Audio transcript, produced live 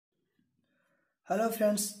Hello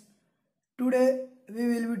friends, today we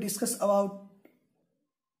will be discuss about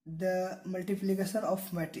the multiplication of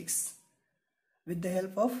matrix with the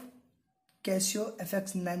help of Casio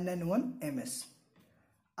FX991MS।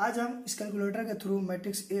 आज हम इस calculator के through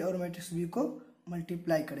matrix A और matrix B को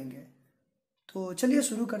multiply करेंगे। तो चलिए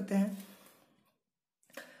शुरू करते हैं।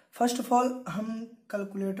 फर्स्ट ऑफ ऑल हम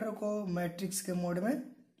कैलकुलेटर को मैट्रिक्स के मोड में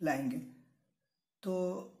लाएंगे। तो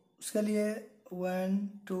उसके लिए 1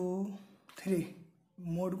 2 3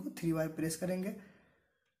 मोड को 3 बार प्रेस करेंगे।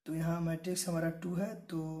 तो यहाँ मैट्रिक्स हमारा 2 है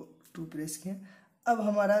तो 2 प्रेस किए। अब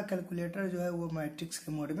हमारा कैलकुलेटर जो है वो मैट्रिक्स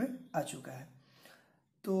के मोड में आ चुका है।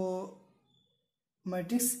 तो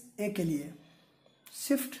मैट्रिक्स ए के लिए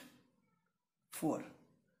शिफ्ट 4,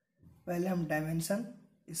 पहले हम डायमेंशन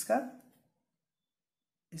इसका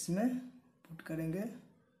इसमें पुट करेंगे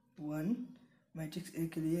 1। मैट्रिक्स ए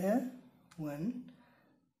के लिए है 1।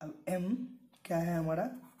 अब एम क्या है हमारा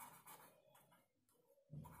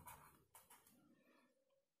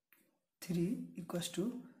 3 इक्वस टू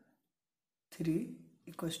 3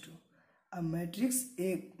 इक्वस टू। अब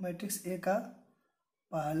मैट्रिक्स ए का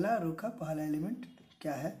पहला रो का पहला एलिमेंट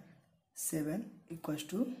क्या है 7 equals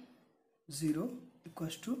to 0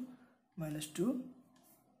 equals to -2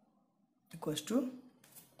 equals to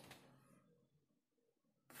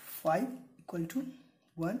 5 equal to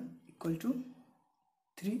 1 equal to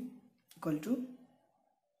 3 equal to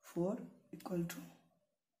 4 equal to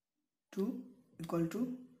 2 equal to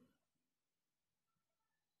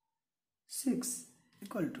 6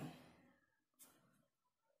 equal to.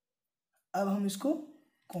 अब हम इसको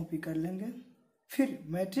कॉपी कर लेंगे। फिर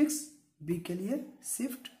मैट्रिक्स बी के लिए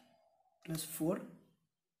शिफ्ट +4,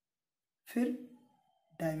 फिर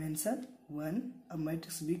डायमेंशन 1। अब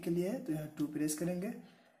मैट्रिक्स बी के लिए है तो यहाँ 2 प्रेस करेंगे।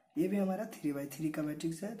 ये भी हमारा 3/3 का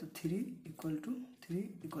मैट्रिक्स है तो 3 इक्वल टू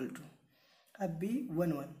 3 इक्वल टू। अब बी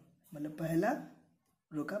 1 1 मतलब पहला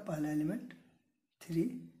रो का पहला element 3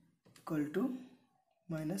 equal to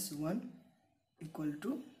 -1 equal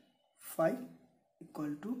to 5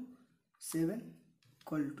 equal to 7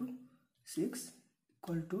 equal to 6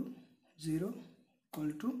 equal to 0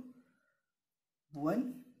 equal to 1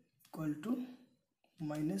 equal to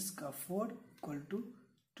 -4 equal to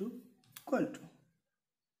 2 equal to.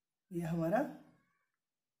 ये हमारा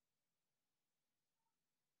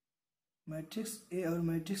मैट्रिक्स ए और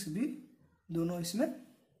मैट्रिक्स बी दोनों इसमें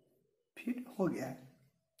फिट हो गया है।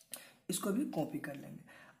 इसको भी कॉपी कर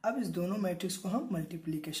लेंगे। अब इस दोनों मैट्रिक्स को हम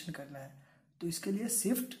मल्टीप्लिकेशन करना है तो इसके लिए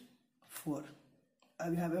शिफ्ट 4।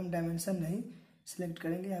 अब यहाँ पे हम डायमेंशन नहीं सिलेक्ट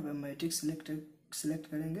करेंगे, यहाँ पे मैट्रिक्स सिलेक्ट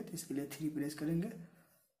करेंगे तो इसके लिए 3 प्रेस करेंगे।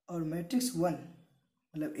 और मैट्रिक्स 1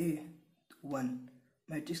 मतलब ए 1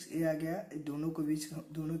 मैट्रिक्स ए आ गया। दोनों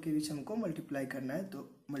के बीच हमको मल्टीप्लाई करना है तो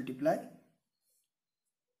मल्टीप्लाई,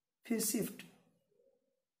 फिर शिफ्ट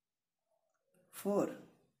 4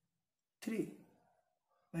 3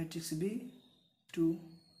 मैट्रिक्स बी 2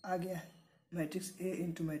 आ गया है। Matrix A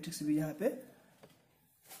into matrix B यहाँ पे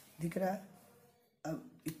दिख रहा है।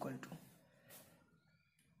 अब इक्वल टू,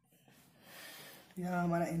 यहाँ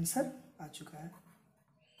हमारा आंसर आ चुका है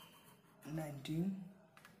 19।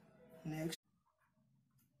 नेक्स्ट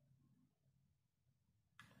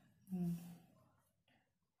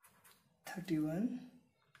 31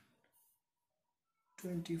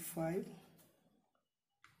 25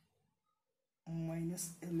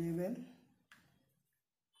 -11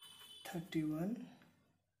 31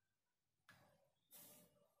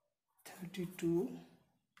 32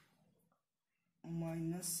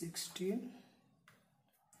 -16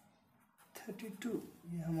 32।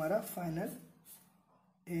 ये हमारा फाइनल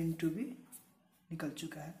ए इंटू बी निकल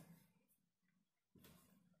चुका है।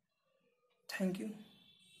 Thank you.